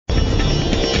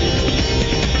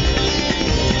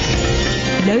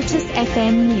Lotus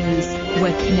FM News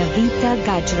with Navita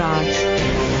Gajraj.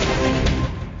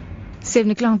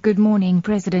 7 o'clock, good morning.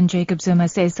 President Jacob Zuma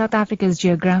says South Africa's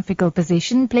geographical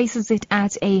position places it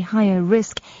at a higher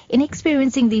risk in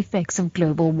experiencing the effects of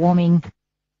global warming.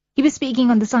 He was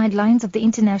speaking on the sidelines of the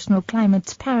International Climate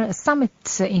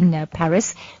Summit in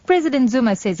Paris. President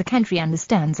Zuma says the country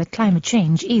understands that climate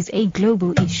change is a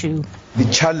global issue.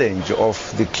 The challenge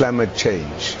of the climate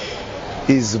change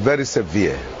is very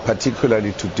severe,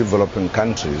 particularly to developing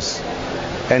countries.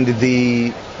 And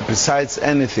besides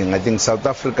anything, I think South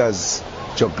Africa's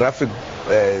geographic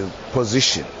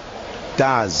position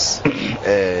does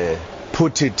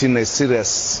put it in a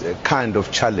serious kind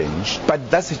of challenge. But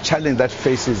that's a challenge that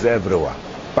faces everyone.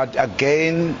 But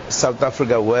again, South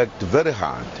Africa worked very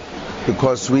hard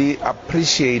because we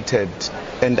appreciated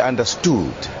and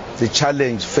understood the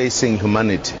challenge facing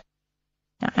humanity.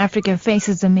 Now, Africa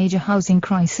faces a major housing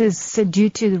crisis due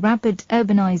to the rapid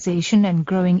urbanization and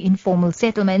growing informal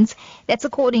settlements. That's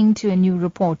according to a new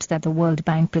report that the World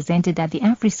Bank presented at the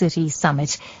AfriCity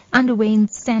Summit underway in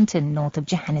Sandton, north of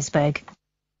Johannesburg.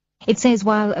 It says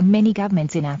while many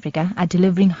governments in Africa are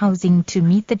delivering housing to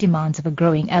meet the demands of a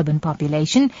growing urban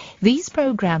population, these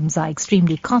programs are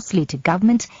extremely costly to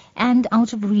government and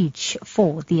out of reach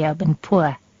for the urban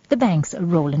poor. The bank's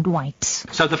Roland White.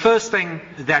 So the first thing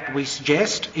that we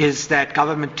suggest is that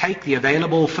government take the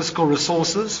available fiscal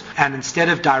resources and instead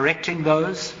of directing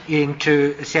those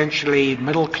into essentially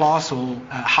middle class or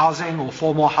housing or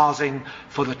formal housing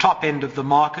for the top end of the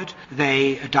market,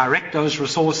 they direct those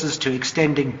resources to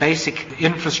extending basic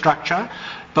infrastructure,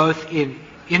 both in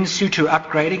situ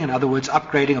upgrading, in other words,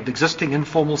 upgrading of existing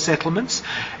informal settlements,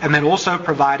 and then also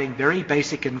providing very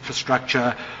basic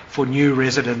infrastructure for new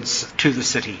residents to the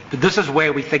city. But this is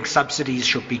where we think subsidies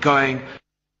should be going.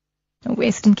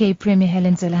 Western Cape Premier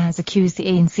Helen Zille has accused the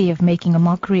ANC of making a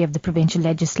mockery of the provincial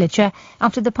legislature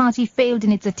after the party failed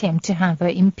in its attempt to have her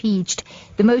impeached.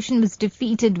 The motion was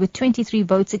defeated with 23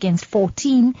 votes against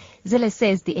 14. Zille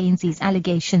says the ANC's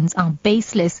allegations are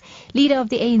baseless. Leader of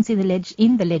the ANC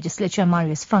in the legislature,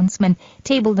 Marius Fransman,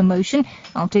 tabled the motion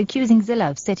after accusing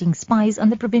Zille of setting spies on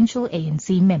the provincial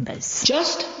ANC members.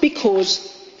 Just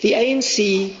because the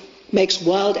ANC makes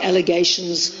wild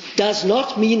allegations does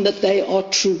not mean that they are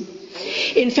true.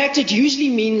 In fact, it usually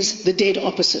means the dead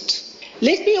opposite.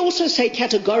 Let me also say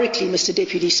categorically, Mr.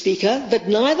 Deputy Speaker, that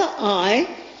neither I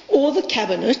or the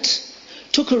Cabinet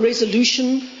took a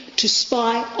resolution to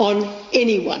spy on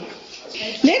anyone.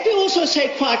 Let me also say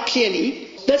quite clearly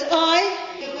that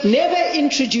I never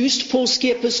introduced Paul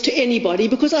Skeepers to anybody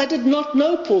because I did not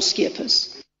know Paul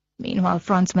Skeepers. Meanwhile,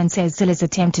 Fransman says Zille's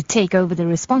attempt to take over the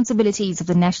responsibilities of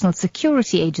the National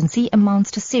Security Agency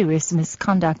amounts to serious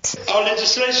misconduct. Our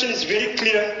legislation is very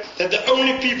clear that the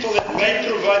only people that may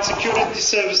provide security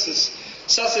services,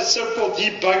 such as so-called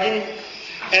debugging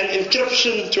and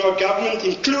encryption to our government,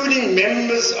 including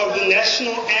members of the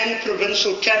national and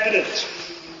provincial cabinet,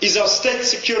 is our state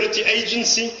security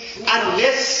agency,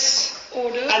 unless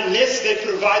they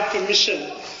provide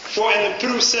permission for an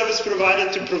approved service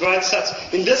provider to provide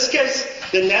such. In this case,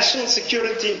 the national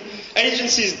security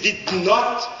agencies did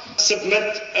not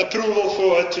submit approval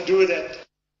for her to do that.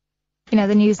 In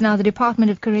other news now, the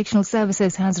Department of Correctional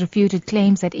Services has refuted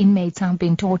claims that inmates have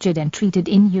been tortured and treated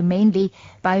inhumanely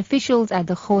by officials at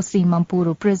the Kgosi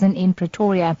Mampuru prison in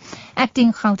Pretoria.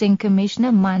 Acting Gauteng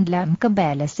Commissioner Mandla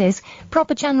Mkabela says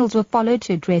proper channels were followed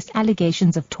to address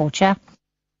allegations of torture.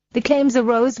 The claims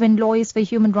arose when lawyers for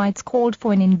human rights called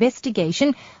for an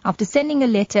investigation after sending a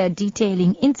letter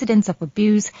detailing incidents of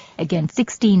abuse against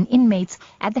 16 inmates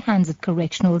at the hands of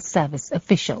correctional service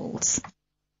officials.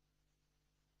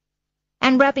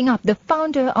 And wrapping up, the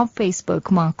founder of Facebook,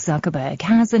 Mark Zuckerberg,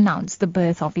 has announced the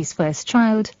birth of his first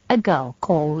child, a girl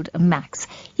called Max.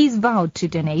 He's vowed to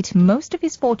donate most of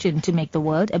his fortune to make the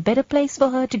world a better place for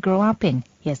her to grow up in.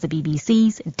 Here's the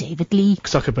BBC's David Lee.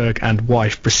 Zuckerberg and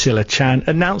wife Priscilla Chan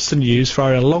announced the news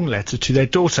via a long letter to their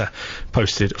daughter,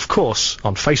 posted, of course,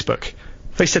 on Facebook.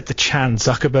 They said the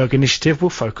Chan-Zuckerberg initiative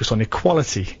will focus on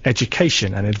equality,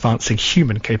 education and advancing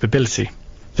human capability.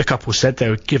 The couple said they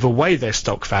would give away their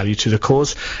stock value to the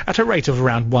cause at a rate of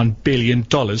around $1 billion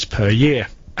per year.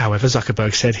 However,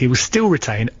 Zuckerberg said he will still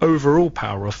retain overall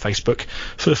power of Facebook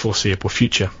for the foreseeable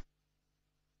future.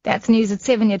 That's news at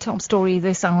 7, your top story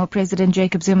this hour. President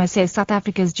Jacob Zuma says South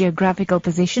Africa's geographical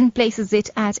position places it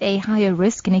at a higher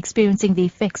risk in experiencing the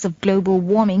effects of global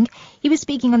warming. He was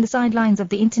speaking on the sidelines of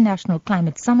the International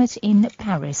Climate Summit in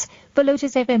Paris. For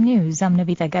Lotus FM News, I'm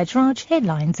Navita Gajraj.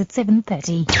 Headlines at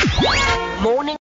 7:30. Morning.